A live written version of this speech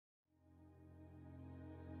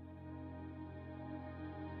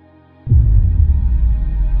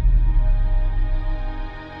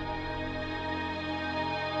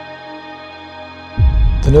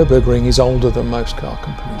The Nürburgring is older than most car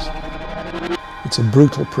companies. It's a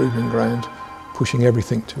brutal proving ground, pushing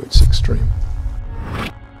everything to its extreme.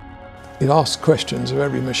 It asks questions of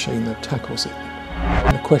every machine that tackles it.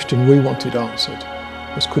 And the question we wanted answered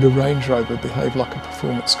was, could a Range Rover behave like a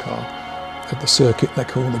performance car at the circuit they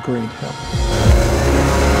call the Green Hell?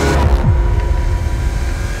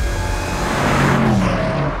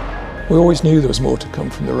 We always knew there was more to come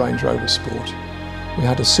from the Range Rover Sport. We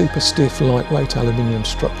had a super stiff, lightweight aluminium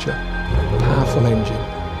structure, a powerful engine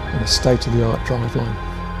and a state-of-the-art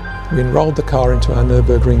driveline. We enrolled the car into our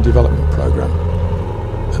Nürburgring development programme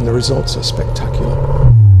and the results are spectacular.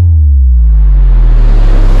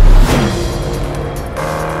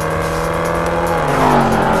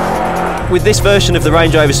 With this version of the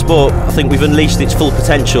Range Rover Sport, I think we've unleashed its full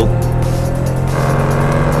potential.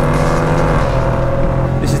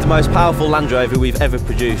 This is the most powerful Land Rover we've ever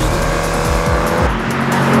produced.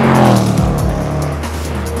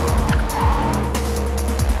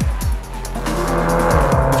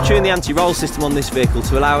 We've tuned the anti-roll system on this vehicle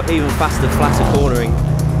to allow even faster, flatter cornering.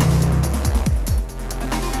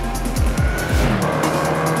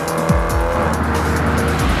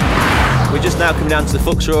 We're just now coming down to the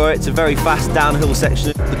Fuchsrohr. It's a very fast downhill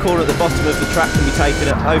section. The corner at the bottom of the track can be taken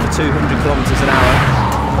at over 200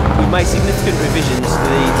 km/h. We've made significant revisions to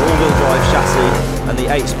the all-wheel drive chassis and the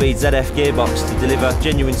 8-speed ZF gearbox to deliver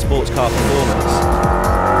genuine sports car performance.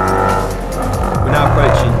 We're now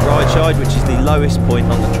approaching Ride, which is the lowest point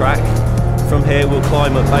on the track. From here we'll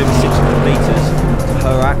climb up over 600 metres to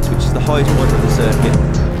Horact, which is the highest point of the circuit.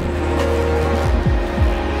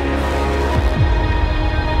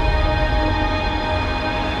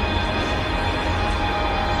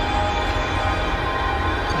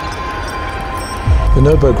 The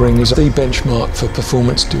Nürburgring is the benchmark for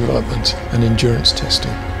performance development and endurance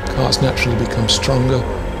testing. Cars naturally become stronger,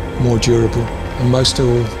 more durable, and most of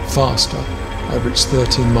all faster over its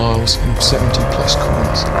 13 miles and 70 plus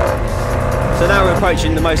corners. So now we're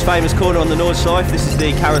approaching the most famous corner on the Nordschleife. This is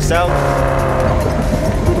the carousel.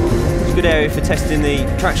 It's a good area for testing the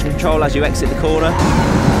traction control as you exit the corner.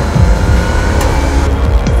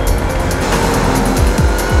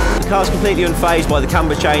 The car's completely unfazed by the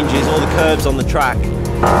camber changes or the curves on the track,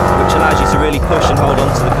 which allows you to really push and hold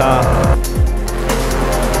on to the car.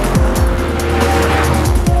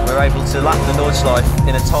 We're able to lap the Nordschleife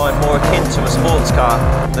in a time more akin to a sports car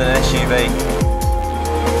than an SUV.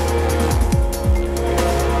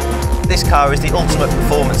 This car is the ultimate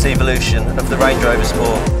performance evolution of the Range Rover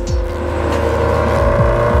Sport.